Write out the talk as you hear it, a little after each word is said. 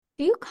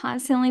Do you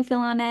constantly feel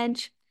on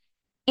edge?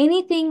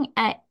 Anything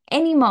at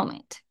any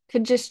moment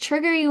could just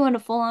trigger you into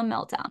full-on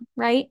meltdown,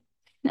 right?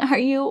 Are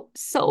you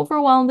so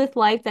overwhelmed with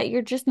life that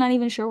you're just not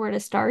even sure where to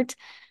start?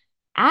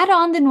 Add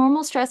on the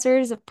normal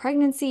stressors of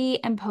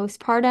pregnancy and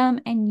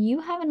postpartum, and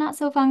you have a not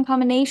so fun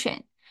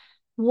combination.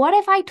 What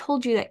if I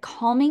told you that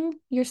calming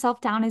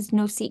yourself down is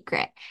no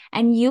secret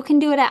and you can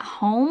do it at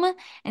home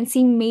and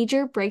see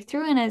major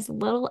breakthrough in as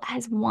little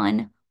as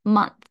 1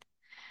 month?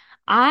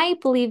 I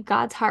believe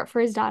God's heart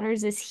for his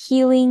daughters is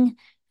healing,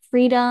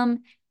 freedom,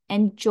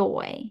 and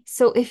joy.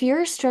 So if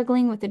you're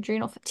struggling with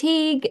adrenal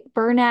fatigue,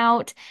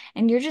 burnout,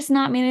 and you're just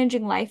not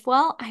managing life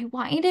well, I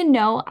want you to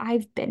know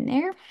I've been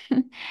there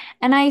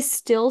and I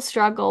still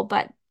struggle.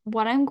 But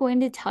what I'm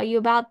going to tell you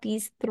about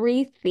these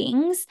three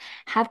things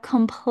have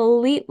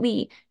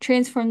completely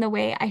transformed the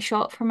way I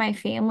show up for my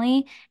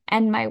family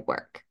and my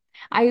work.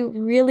 I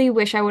really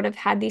wish I would have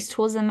had these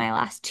tools in my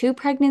last two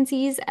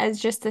pregnancies,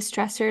 as just the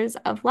stressors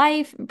of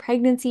life and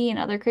pregnancy and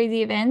other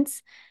crazy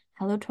events,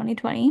 hello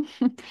 2020,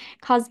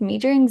 caused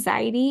major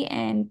anxiety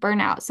and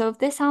burnout. So if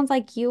this sounds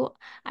like you,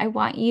 I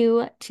want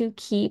you to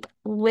keep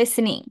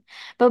listening.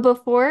 But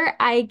before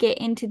I get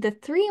into the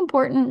three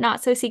important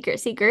not so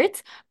secret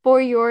secrets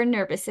for your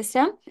nervous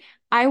system,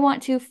 I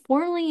want to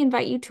formally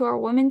invite you to our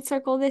Women's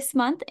Circle this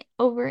month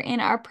over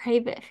in our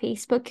private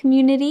Facebook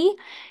community.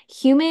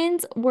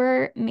 Humans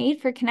were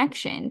made for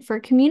connection, for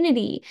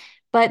community,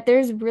 but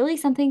there's really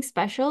something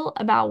special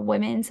about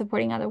women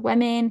supporting other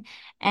women,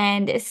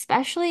 and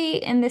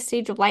especially in this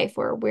stage of life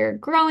where we're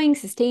growing,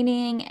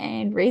 sustaining,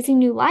 and raising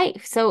new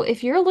life. So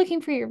if you're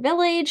looking for your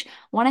village,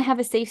 want to have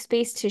a safe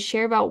space to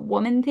share about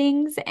woman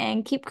things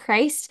and keep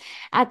Christ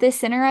at the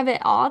center of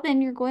it all,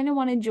 then you're going to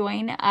want to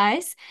join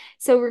us.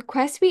 So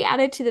request to be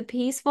added to the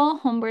Peaceful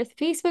Home Birth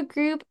Facebook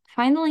group.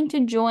 Find the link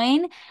to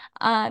join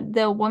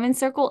the Women's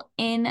Circle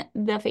in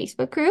the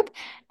Facebook group.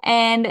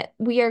 And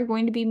we are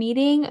going to be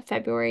meeting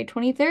February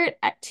 23rd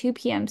at 2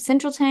 p.m.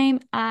 Central Time.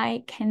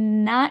 I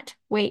cannot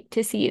wait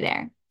to see you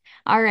there.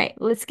 All right,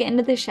 let's get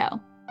into the show.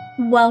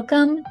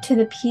 Welcome to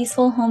the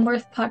Peaceful Home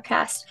Birth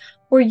Podcast,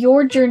 where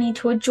your journey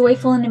to a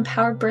joyful and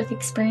empowered birth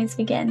experience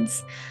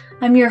begins.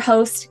 I'm your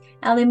host,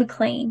 Allie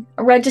McLean,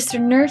 a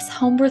registered nurse,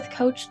 home birth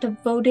coach,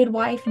 devoted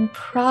wife, and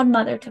proud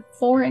mother to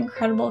 4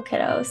 incredible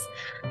kiddos.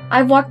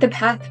 I've walked the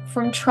path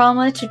from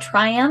trauma to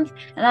triumph,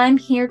 and I'm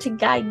here to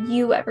guide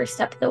you every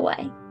step of the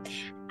way.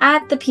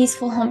 At the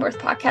Peaceful Home Birth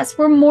Podcast,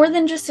 we're more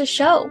than just a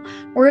show.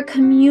 We're a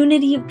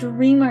community of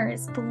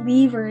dreamers,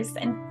 believers,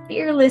 and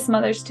fearless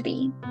mothers to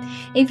be.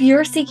 If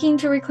you're seeking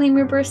to reclaim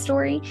your birth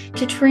story,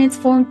 to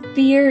transform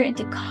fear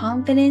into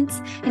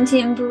confidence, and to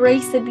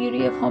embrace the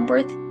beauty of home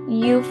birth,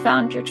 you've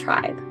found your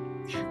tribe.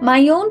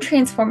 My own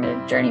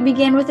transformative journey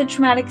began with a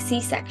traumatic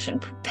C-section,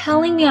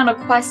 propelling me on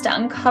a quest to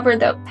uncover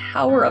the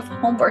power of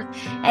home birth.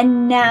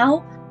 And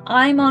now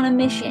I'm on a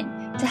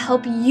mission to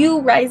help you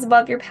rise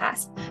above your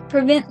past,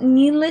 prevent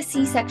needless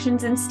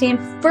C-sections, and stand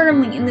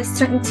firmly in the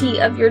certainty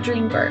of your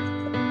dream birth.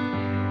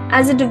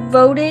 As a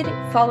devoted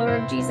follower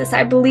of Jesus,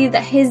 I believe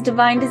that his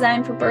divine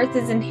design for birth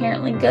is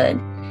inherently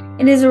good.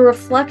 It is a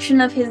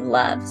reflection of his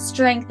love,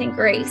 strength, and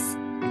grace.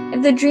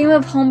 If the dream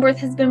of home birth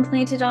has been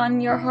planted on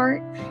your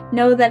heart,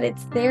 know that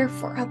it's there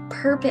for a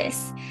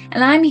purpose,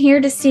 and I'm here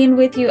to stand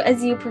with you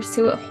as you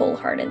pursue it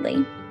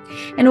wholeheartedly.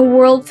 In a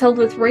world filled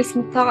with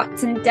racing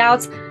thoughts and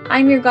doubts,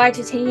 I'm your guide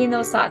to taking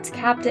those thoughts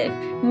captive,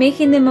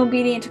 making them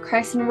obedient to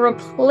Christ, and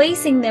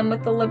replacing them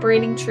with the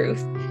liberating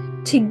truth.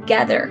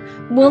 Together,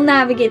 we'll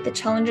navigate the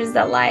challenges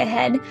that lie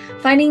ahead,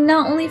 finding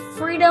not only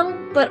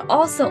freedom, but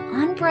also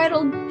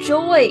unbridled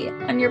joy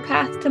on your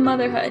path to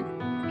motherhood.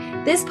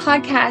 This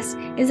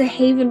podcast is a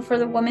haven for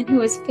the woman who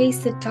has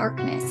faced the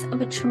darkness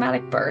of a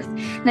traumatic birth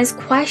and has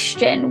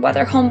questioned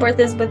whether home birth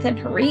is within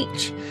her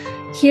reach.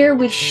 Here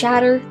we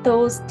shatter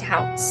those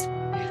doubts.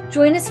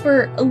 Join us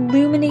for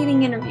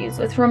illuminating interviews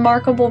with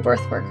remarkable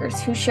birth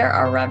workers who share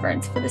our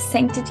reverence for the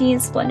sanctity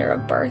and splendor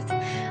of birth.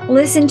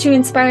 Listen to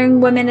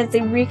inspiring women as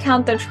they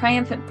recount their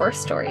triumphant birth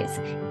stories,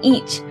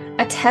 each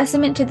a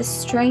testament to the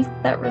strength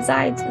that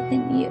resides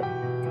within you.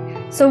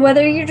 So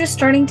whether you're just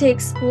starting to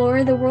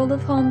explore the world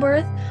of home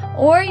birth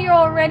or you're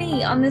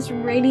already on this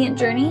radiant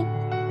journey,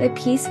 the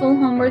Peaceful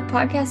Home Birth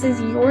Podcast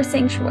is your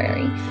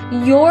sanctuary,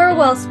 your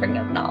wellspring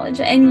of knowledge,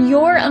 and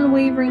your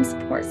unwavering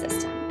support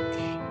system.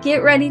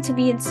 Get ready to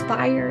be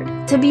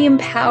inspired, to be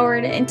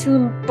empowered, and to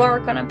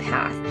embark on a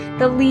path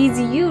that leads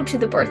you to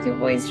the birth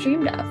you've always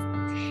dreamed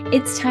of.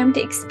 It's time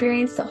to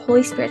experience the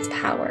Holy Spirit's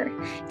power,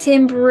 to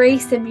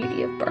embrace the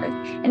beauty of birth,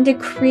 and to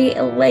create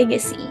a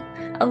legacy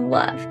of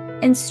love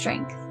and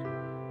strength.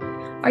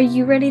 Are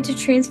you ready to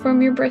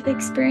transform your birth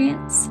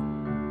experience?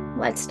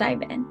 Let's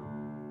dive in.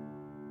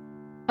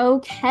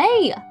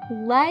 Okay,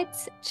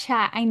 let's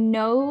chat. I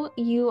know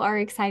you are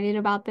excited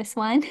about this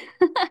one.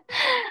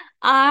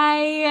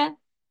 I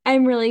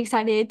I'm really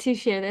excited to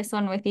share this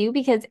one with you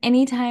because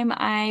anytime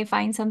I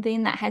find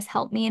something that has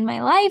helped me in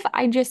my life,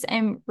 I just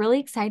am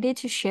really excited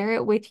to share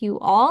it with you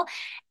all.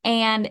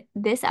 And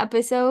this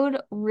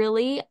episode,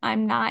 really,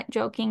 I'm not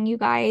joking, you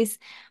guys,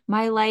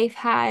 my life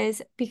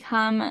has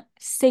become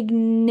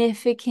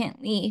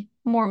significantly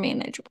more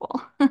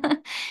manageable.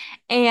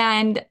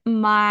 And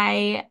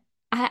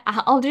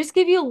I'll just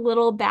give you a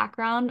little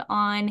background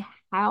on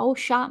how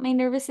shot my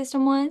nervous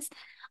system was.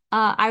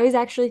 I was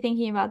actually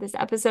thinking about this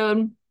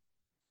episode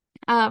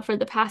for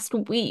the past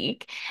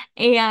week.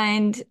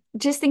 And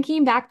just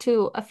thinking back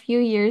to a few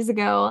years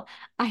ago,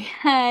 I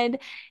had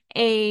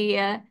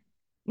a,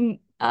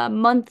 a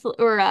month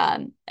or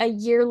a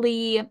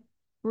yearly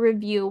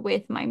review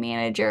with my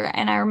manager.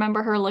 And I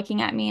remember her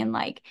looking at me and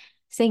like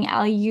saying,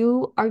 Allie,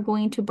 you are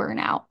going to burn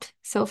out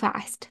so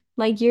fast.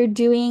 Like you're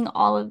doing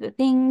all of the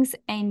things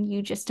and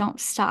you just don't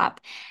stop.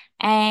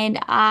 And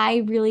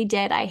I really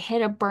did. I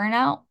hit a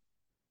burnout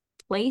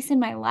place in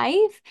my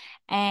life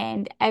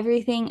and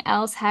everything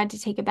else had to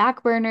take a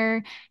back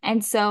burner.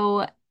 And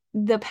so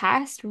the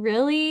past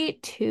really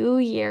 2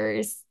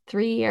 years,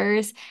 3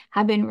 years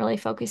have been really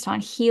focused on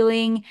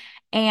healing.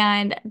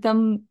 And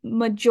the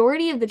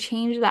majority of the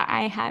change that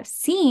I have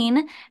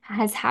seen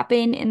has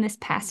happened in this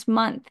past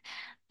month.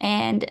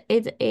 And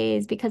it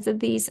is because of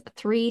these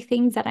three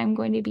things that I'm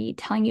going to be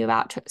telling you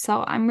about.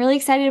 So I'm really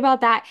excited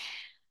about that.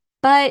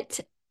 But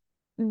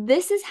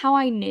this is how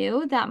I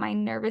knew that my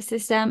nervous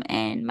system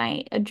and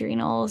my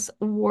adrenals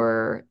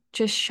were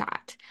just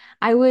shot.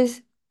 I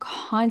was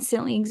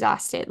constantly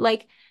exhausted.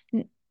 Like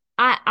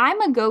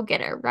I'm a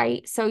go-getter,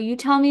 right? So you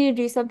tell me to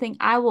do something,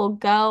 I will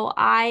go.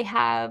 I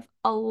have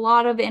a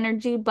lot of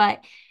energy,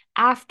 but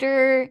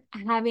after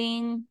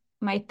having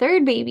my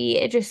third baby,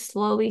 it just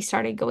slowly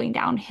started going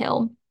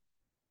downhill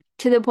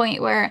to the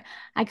point where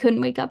I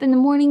couldn't wake up in the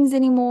mornings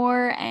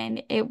anymore,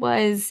 and it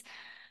was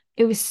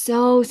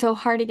so, so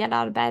hard to get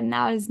out of bed. And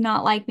that is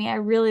not like me. I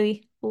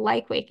really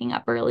like waking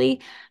up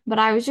early, but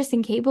I was just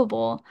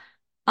incapable.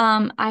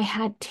 I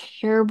had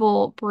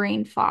terrible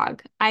brain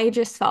fog. I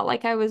just felt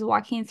like I was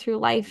walking through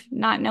life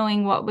not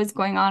knowing what was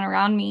going on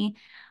around me.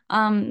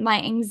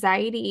 My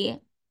anxiety,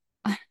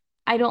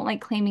 I don't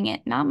like claiming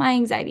it, not my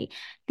anxiety.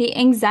 The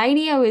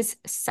anxiety I was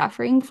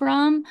suffering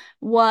from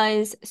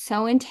was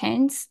so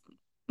intense.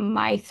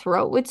 My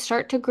throat would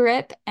start to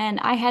grip, and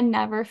I had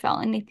never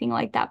felt anything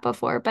like that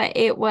before, but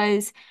it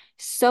was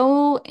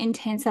so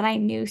intense that I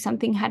knew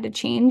something had to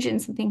change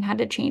and something had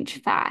to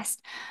change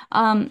fast.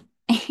 Um,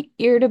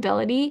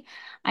 Irritability.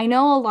 I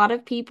know a lot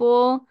of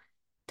people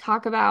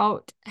talk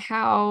about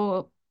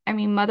how, I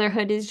mean,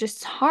 motherhood is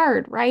just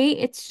hard, right?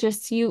 It's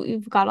just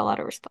you've got a lot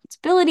of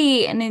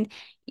responsibility and then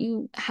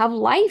you have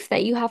life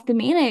that you have to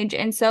manage.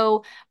 And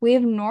so we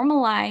have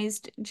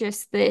normalized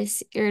just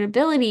this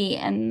irritability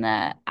and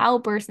the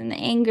outburst and the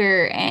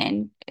anger,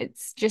 and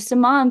it's just a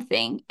mom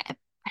thing. But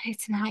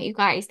it's not, you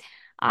guys.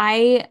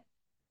 I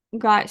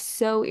got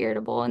so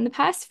irritable in the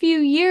past few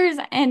years,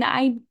 and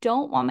I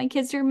don't want my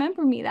kids to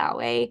remember me that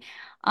way.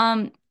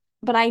 Um,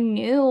 but I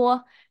knew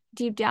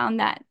deep down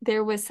that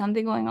there was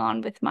something going on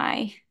with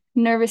my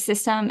nervous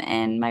system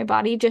and my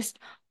body just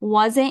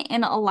wasn't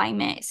in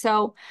alignment.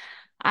 So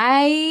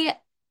I,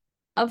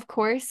 of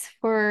course,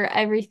 for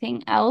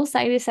everything else,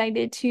 I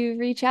decided to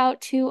reach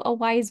out to a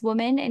wise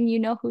woman, and you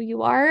know who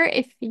you are.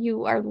 If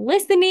you are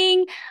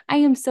listening, I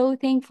am so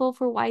thankful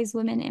for wise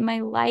women in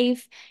my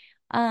life.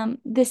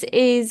 This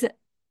is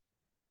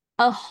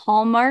a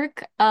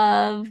hallmark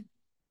of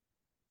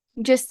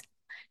just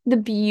the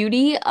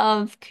beauty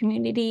of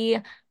community,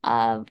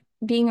 of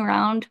being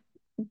around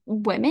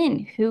women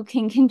who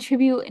can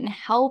contribute and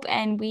help,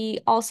 and we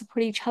all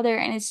support each other,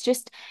 and it's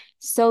just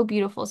so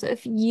beautiful. So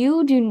if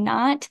you do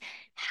not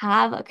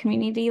have a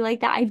community like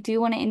that, I do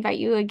want to invite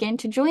you again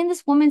to join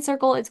this women's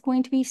circle. It's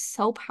going to be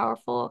so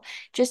powerful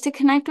just to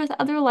connect with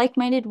other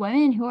like-minded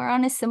women who are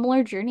on a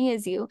similar journey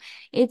as you.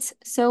 It's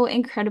so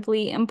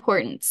incredibly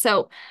important.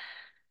 So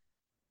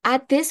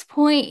at this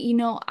point,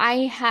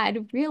 I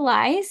had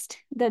realized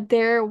that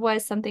there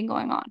was something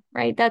going on,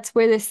 right? That's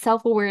where this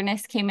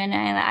self-awareness came in.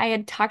 And I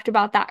had talked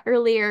about that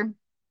earlier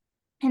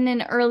in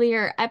an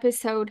earlier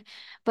episode.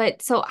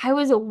 But so I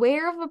was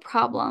aware of a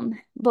problem,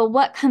 but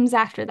what comes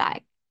after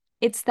that?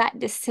 It's that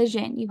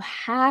decision. You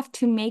have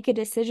to make a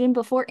decision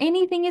before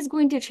anything is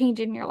going to change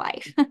in your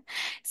life.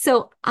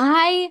 So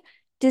I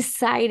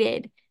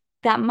decided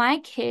that my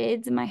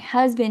kids, my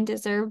husband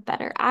deserve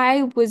better.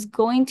 I was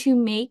going to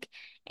make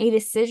a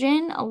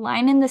decision, a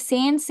line in the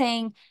sand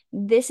saying,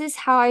 this is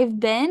how I've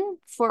been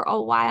for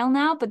a while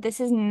now, but this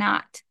is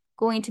not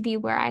going to be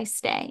where I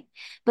stay.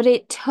 But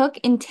it took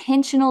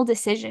intentional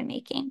decision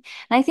making.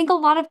 And I think a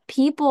lot of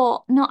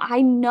people, no,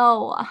 I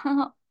know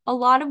a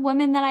lot of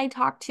women that I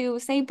talk to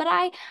say, but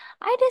I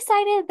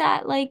decided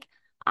that like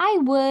I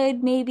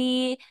would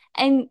maybe,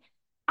 and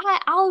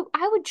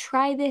I would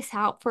try this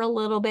out for a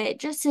little bit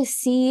just to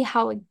see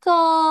how it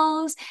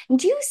goes.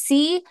 Do you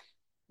see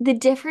the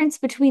difference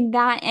between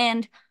that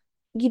and,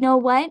 you know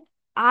what?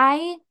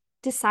 I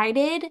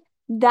decided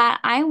that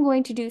I'm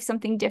going to do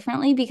something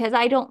differently because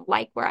I don't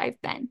like where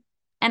I've been.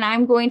 and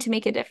I'm going to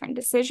make a different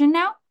decision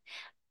now.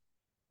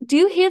 Do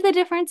you hear the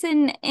difference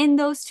in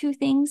those two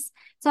things?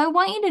 So I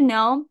want you to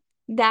know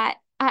that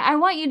I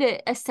want you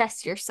to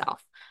assess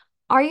yourself.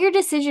 Are your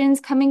decisions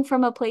coming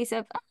from a place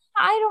of,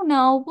 I don't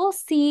know, we'll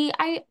see.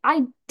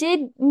 I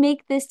did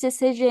make this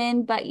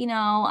decision, but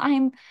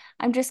I'm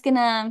just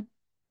gonna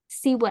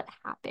see what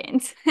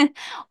happens.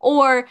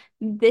 Or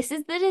this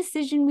is the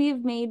decision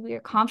we've made. We are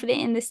confident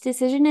in this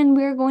decision and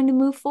we're going to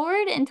move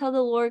forward until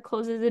the Lord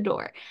closes the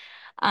door.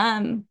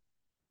 Um,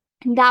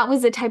 that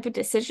was the type of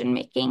decision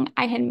making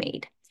I had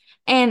made.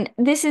 And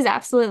this is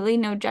absolutely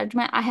no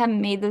judgment. I have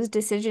made those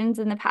decisions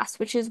in the past,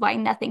 which is why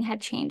nothing had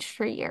changed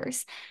for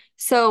years.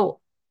 So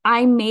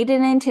I made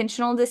an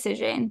intentional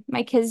decision.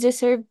 My kids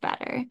deserve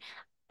better.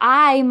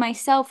 I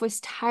myself was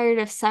tired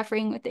of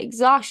suffering with the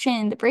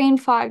exhaustion, the brain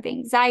fog, the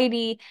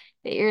anxiety,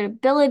 the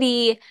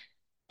irritability,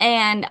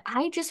 and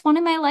I just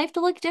wanted my life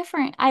to look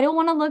different. I don't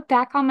want to look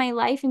back on my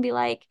life and be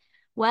like,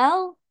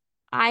 well,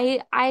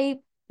 I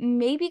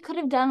maybe could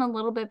have done a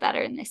little bit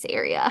better in this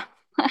area.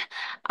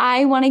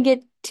 I want to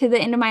get to the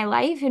end of my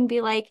life and be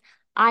like,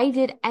 I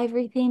did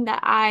everything that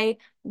I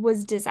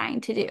was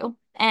designed to do,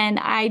 and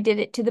I did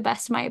it to the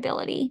best of my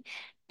ability.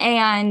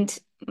 And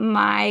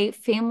my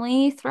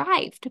family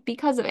thrived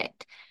because of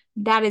it.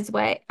 That is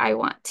what I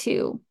want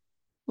to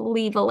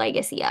leave a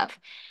legacy of.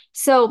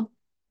 So,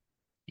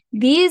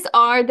 these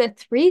are the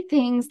three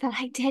things that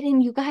I did,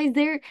 and you guys,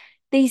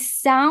 they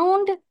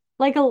sound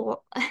like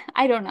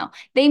I don't know.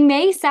 They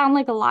may sound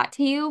like a lot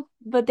to you,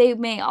 but they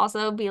may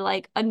also be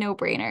like a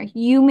no-brainer.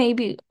 You may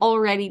be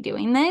already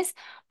doing this.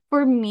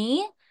 For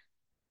me,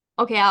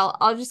 okay,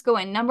 I'll just go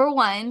in. Number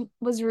one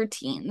was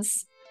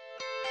routines.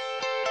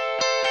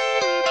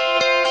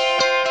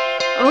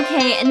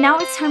 Okay, and now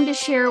it's time to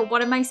share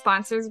one of my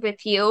sponsors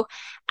with you.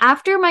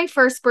 After my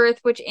first birth,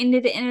 which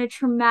ended in a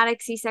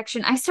traumatic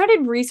C-section, I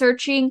started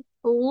researching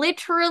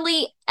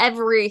literally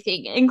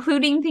everything,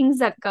 including things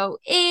that go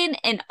in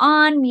and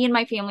on me and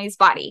my family's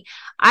body.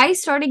 I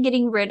started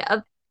getting rid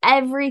of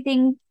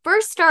everything,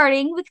 first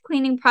starting with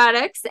cleaning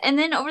products and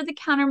then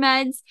over-the-counter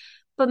meds.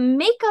 But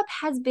makeup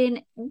has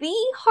been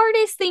the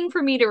hardest thing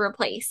for me to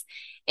replace.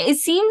 It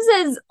seems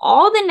as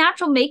all the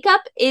natural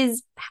makeup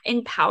is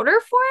in powder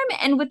form,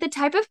 and with the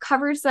type of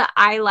coverage that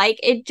I like,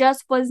 it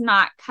just was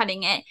not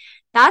cutting it.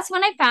 That's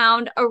when I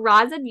found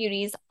Araza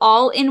Beauty's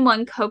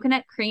all-in-one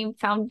coconut cream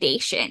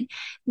foundation.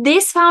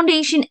 This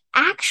foundation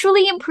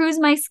actually improves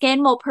my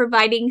skin while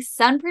providing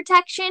sun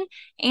protection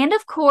and,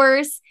 of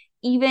course,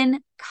 even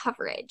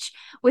coverage.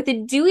 With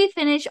a dewy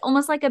finish,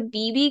 almost like a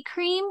BB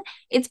cream,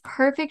 it's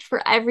perfect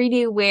for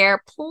everyday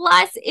wear.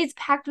 Plus, it's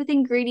packed with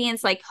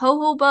ingredients like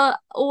jojoba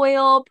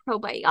oil,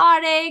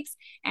 probiotics,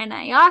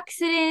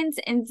 antioxidants,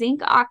 and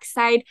zinc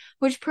oxide,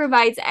 which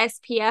provides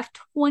SPF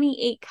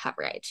 28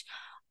 coverage.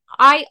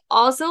 I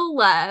also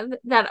love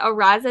that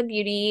Araza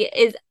Beauty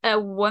is a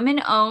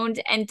woman-owned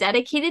and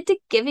dedicated to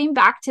giving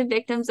back to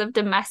victims of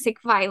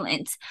domestic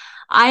violence.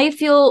 I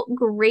feel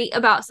great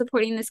about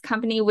supporting this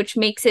company, which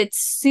makes its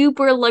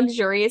super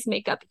luxurious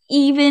makeup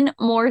even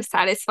more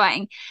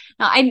satisfying.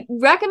 Now, I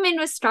recommend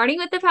with starting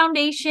with the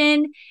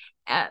foundation.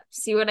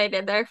 See what I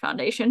did there?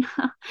 Foundation.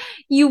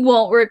 You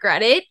won't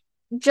regret it.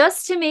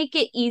 Just to make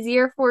it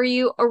easier for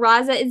you,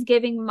 Araza is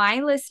giving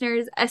my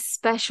listeners a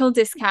special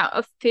discount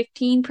of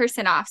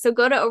 15% off. So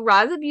go to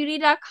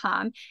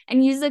arazabeauty.com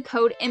and use the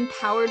code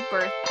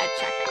EMPOWEREDBIRTH at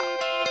checkout.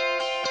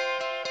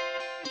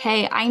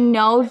 Okay, I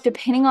know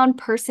depending on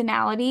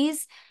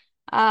personalities,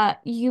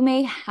 you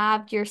may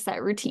have your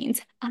set routines.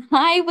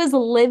 I was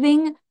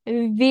living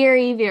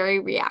very,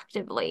 very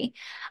reactively.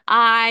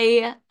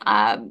 I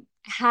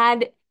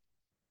had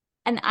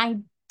an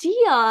idea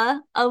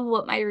of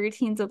what my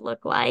routines would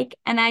look like.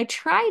 And I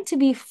tried to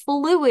be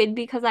fluid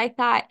because I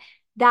thought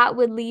that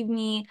would leave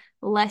me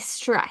less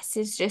stress,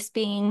 is just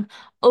being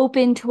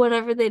open to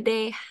whatever the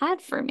day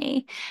had for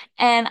me.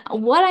 And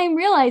what I'm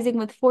realizing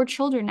with 4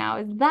 children now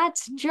is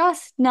that's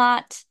just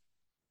not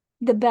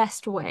the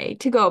best way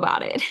to go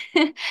about it.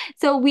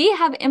 So we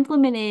have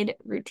implemented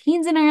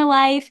routines in our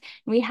life.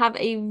 We have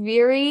a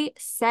very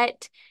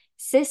set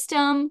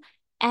system.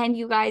 And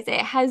you guys,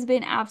 it has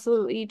been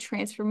absolutely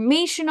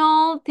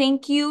transformational.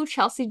 Thank you,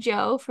 Chelsea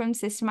Joe from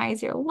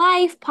Systemize Your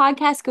Life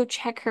podcast. Go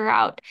check her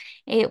out.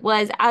 It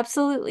was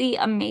absolutely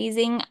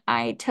amazing.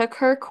 I took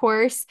her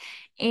course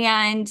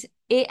and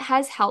it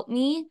has helped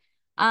me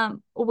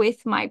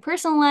with my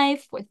personal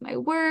life, with my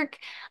work,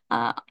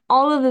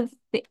 all of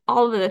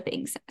the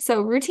things.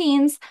 So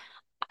routines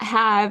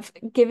have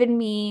given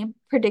me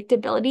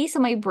predictability. So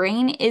my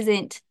brain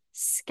isn't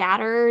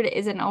scattered,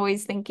 isn't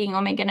always thinking,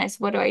 oh my goodness,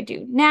 what do I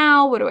do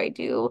now? What do I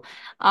do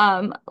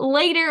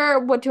later?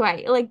 What do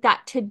I like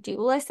that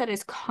to-do list that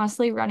is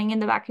constantly running in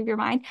the back of your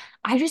mind?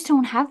 I just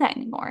don't have that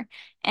anymore.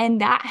 And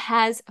that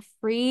has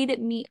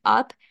freed me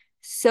up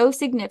so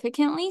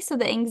significantly. So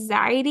the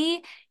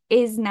anxiety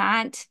is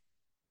not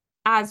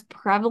as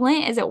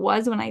prevalent as it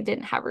was when I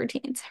didn't have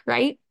routines,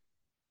 right?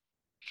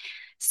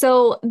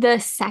 So the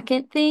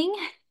second thing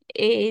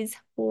is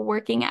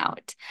working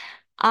out.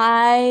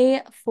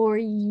 For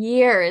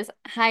years,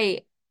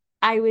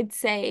 I would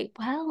say,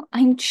 well,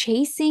 I'm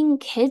chasing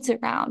kids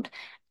around.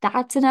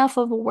 That's enough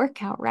of a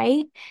workout,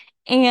 right?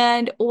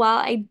 And while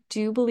I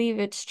do believe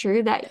it's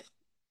true that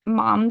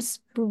moms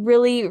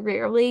really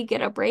rarely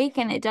get a break,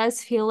 and it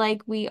does feel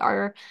like we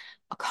are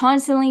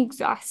constantly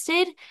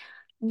exhausted,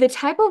 the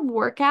type of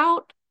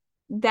workout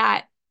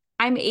that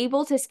I'm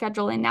able to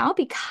schedule in now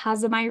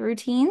because of my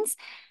routines,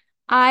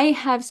 I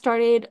have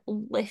started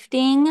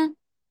lifting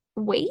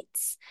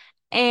weights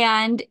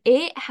and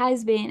it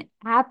has been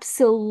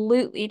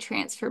absolutely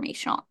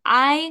transformational.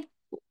 I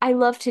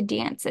love to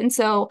dance. And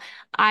so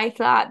I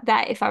thought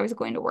that if I was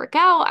going to work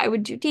out, I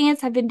would do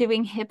dance. I've been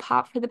doing hip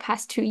hop for the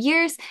past 2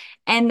 years,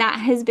 and that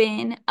has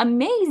been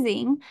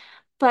amazing.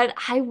 But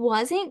I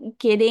wasn't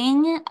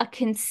getting a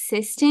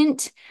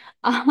consistent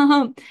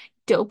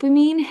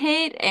dopamine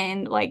hit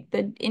and like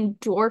the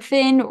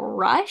endorphin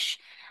rush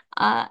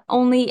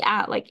only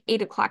at like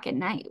 8 o'clock at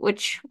night,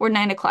 or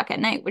 9 o'clock at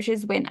night, which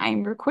is when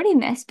I'm recording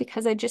this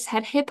because I just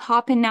had hip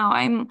hop and now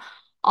I'm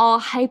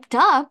all hyped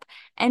up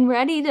and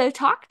ready to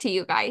talk to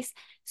you guys.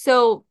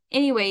 So,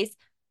 anyways,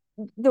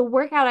 the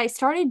workout I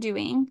started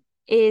doing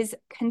is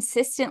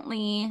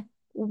consistently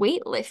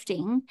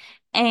weightlifting.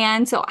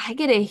 And so I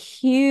get a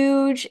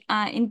huge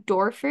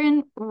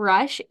endorphin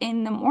rush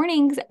in the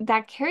mornings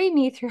that carry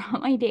me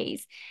throughout my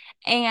days.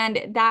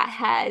 And that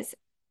has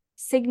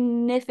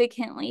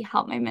significantly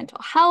helped my mental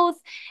health,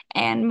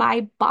 and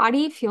my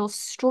body feels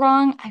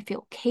strong. I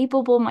feel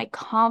capable. My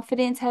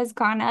confidence has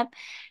gone up.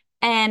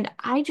 And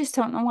I just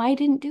don't know why I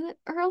didn't do it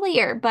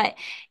earlier, but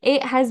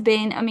it has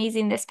been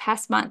amazing this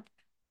past month.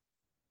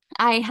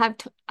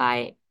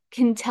 I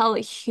can tell a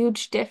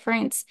huge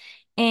difference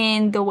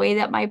in the way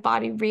that my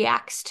body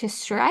reacts to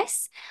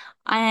stress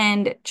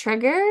and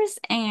triggers,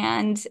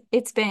 and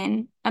it's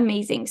been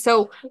amazing.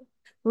 So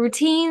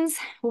routines,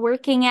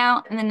 working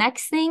out, and the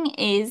next thing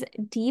is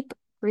deep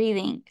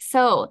breathing.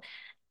 So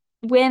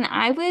when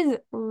I was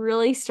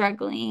really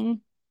struggling,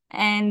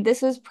 and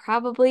this was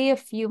probably a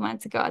few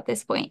months ago at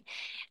this point,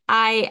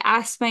 I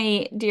asked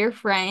my dear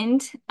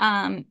friend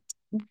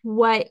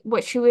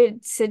what she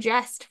would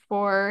suggest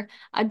for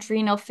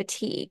adrenal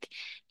fatigue.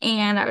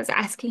 And I was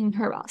asking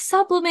her about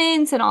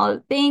supplements and all the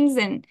things.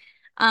 And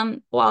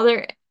while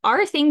there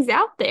are things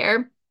out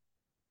there,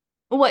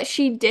 what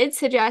she did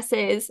suggest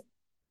is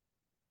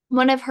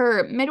one of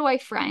her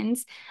midwife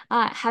friends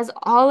has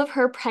all of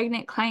her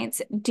pregnant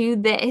clients do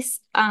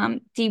this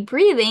deep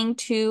breathing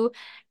to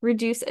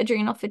reduce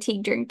adrenal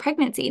fatigue during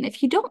pregnancy. And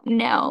if you don't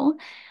know,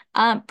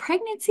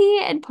 pregnancy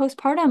and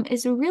postpartum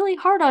is really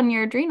hard on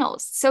your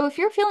adrenals. So if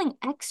you're feeling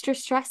extra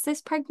stressed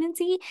this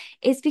pregnancy,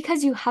 it's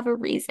because you have a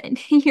reason.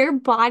 Your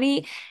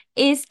body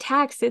is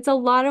taxed. It's a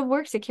lot of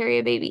work to carry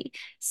a baby.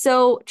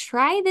 So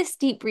try this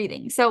deep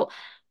breathing. So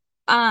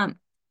um,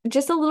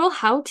 just a little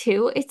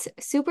how-to. It's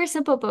super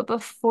simple, but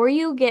before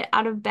you get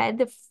out of bed,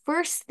 the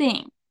first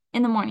thing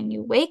in the morning,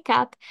 you wake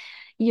up,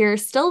 you're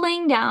still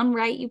laying down,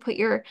 right? You put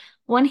your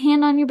one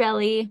hand on your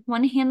belly,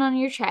 one hand on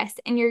your chest,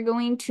 and you're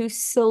going to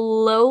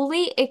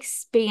slowly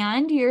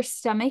expand your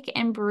stomach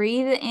and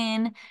breathe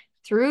in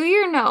through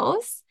your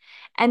nose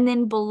and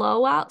then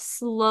blow out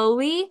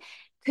slowly,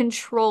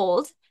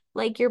 controlled,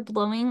 like you're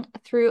blowing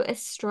through a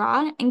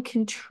straw, and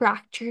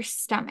contract your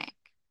stomach.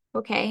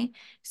 Okay.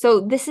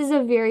 So this is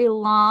a very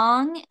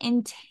long,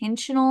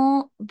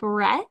 intentional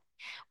breath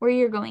where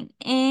you're going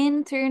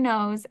in through your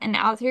nose and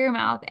out through your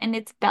mouth, and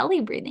it's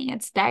belly breathing,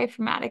 it's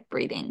diaphragmatic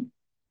breathing.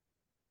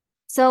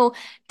 So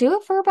do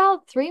it for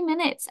about 3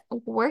 minutes.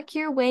 Work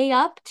your way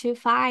up to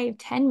 5,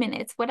 10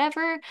 minutes,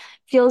 whatever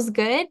feels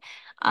good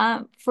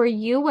for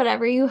you,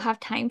 whatever you have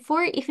time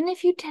for. Even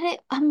if you did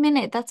it a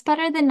minute, that's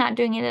better than not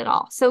doing it at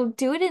all. So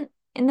do it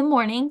in the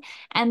morning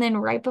and then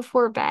right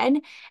before bed.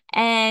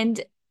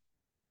 And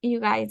you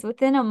guys,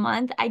 within a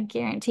month, I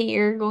guarantee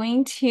you're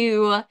going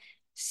to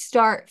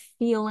start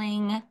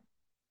feeling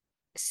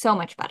so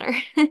much better.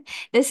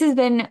 This has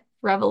been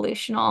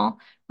revolutionary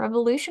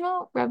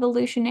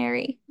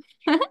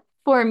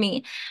for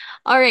me.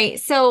 All right,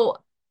 so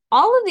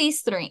all of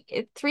these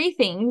three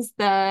things,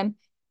 the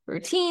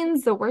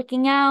routines, the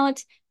working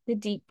out, the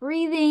deep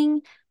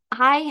breathing,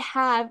 I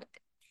have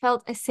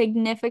felt a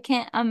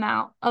significant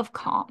amount of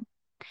calm.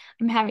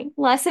 I'm having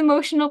less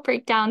emotional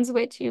breakdowns,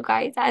 which you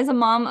guys, as a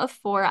mom of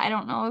four, I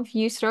don't know if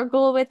you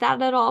struggle with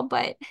that at all,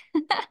 but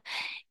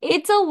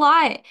it's a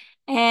lot.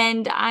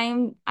 And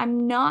I'm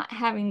not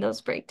having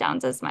those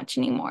breakdowns as much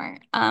anymore.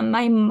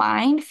 My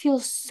mind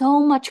feels so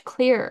much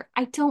clearer.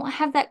 I don't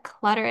have that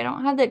clutter. I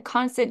don't have the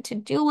constant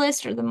to-do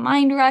list or the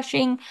mind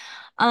rushing.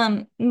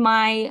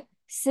 My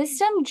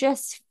system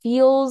just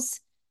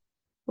feels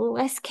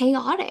less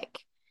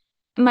chaotic.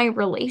 My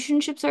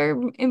relationships are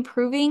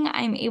improving.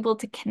 I'm able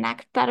to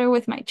connect better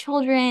with my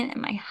children,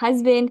 and my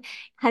husband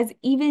has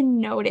even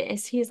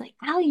noticed. He's like,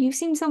 Allie, you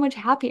seem so much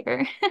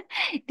happier.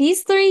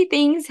 These three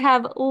things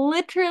have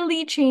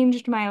literally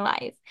changed my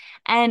life.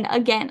 And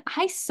again,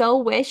 I so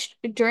wished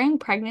during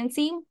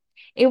pregnancy,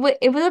 it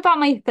was about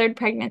my third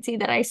pregnancy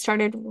that I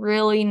started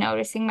really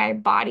noticing my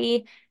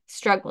body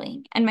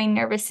struggling and my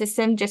nervous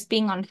system just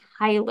being on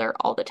high alert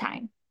all the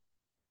time.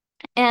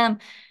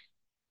 And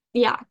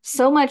yeah,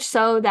 so much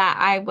so that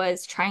I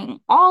was trying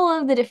all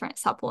of the different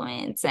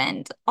supplements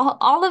and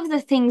all of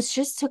the things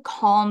just to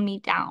calm me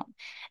down.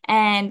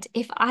 And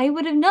if I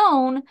would have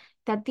known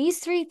that these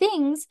three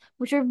things,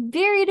 which are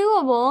very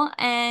doable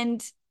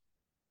and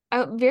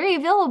very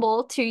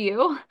available to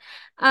you,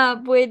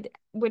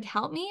 would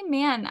help me,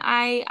 man,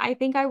 I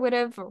think I would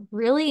have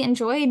really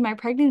enjoyed my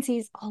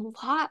pregnancies a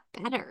lot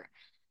better.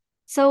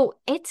 So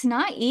it's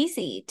not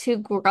easy to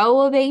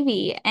grow a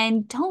baby,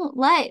 and don't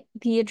let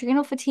the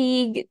adrenal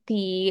fatigue,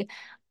 the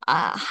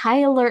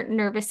high alert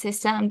nervous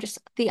system, just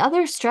the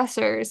other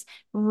stressors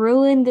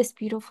ruin this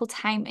beautiful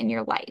time in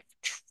your life.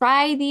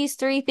 Try these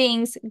three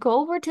things. Go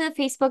over to the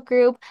Facebook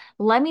group.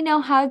 Let me know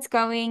how it's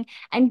going.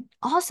 And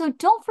also,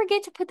 don't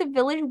forget to put the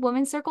Village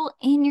Women's Circle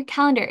in your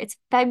calendar. It's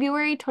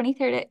February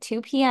 23rd at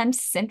 2 p.m.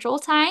 Central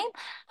Time.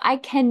 I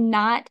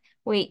cannot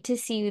wait to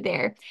see you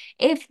there.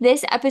 If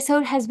this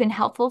episode has been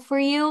helpful for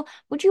you,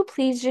 would you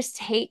please just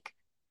take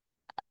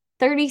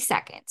 30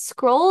 seconds,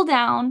 scroll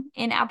down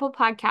in Apple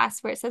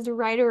Podcasts where it says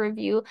write a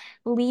review,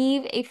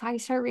 leave a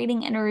 5-star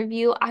rating and a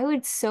review. I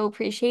would so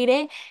appreciate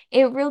it.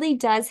 It really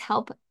does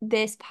help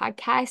this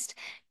podcast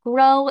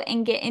grow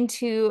and get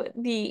into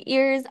the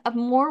ears of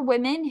more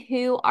women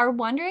who are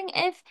wondering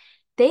if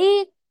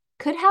they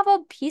could have a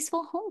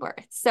peaceful home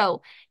birth.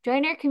 So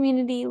join our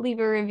community, leave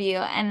a review,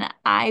 and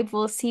I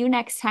will see you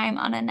next time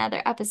on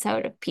another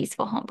episode of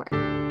Peaceful Home Birth.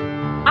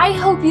 I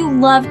hope you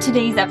loved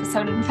today's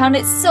episode and found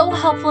it so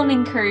helpful and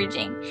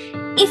encouraging.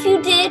 If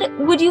you did,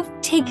 would you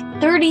take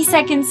 30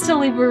 seconds to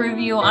leave a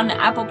review on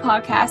Apple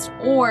Podcast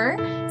or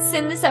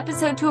send this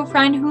episode to a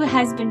friend who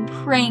has been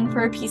praying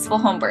for a peaceful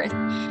home birth?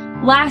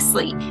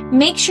 Lastly,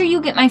 make sure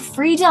you get my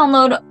free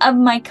download of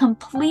my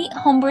complete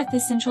home birth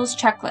essentials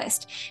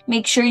checklist.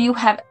 Make sure you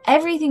have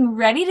everything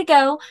ready to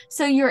go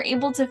so you're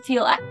able to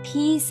feel at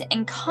peace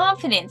and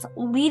confidence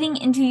leading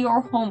into your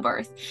home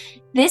birth.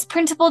 This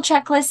printable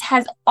checklist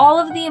has all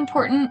of the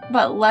important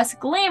but less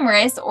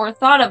glamorous or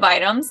thought of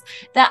items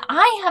that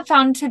I have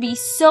found to be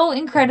so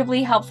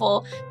incredibly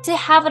helpful to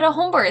have at a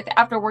home birth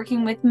after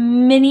working with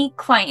many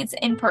clients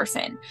in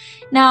person.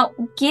 Now,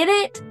 get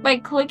it by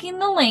clicking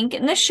the link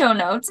in the show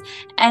notes.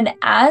 And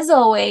as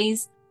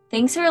always,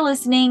 thanks for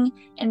listening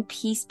and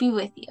peace be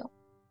with you.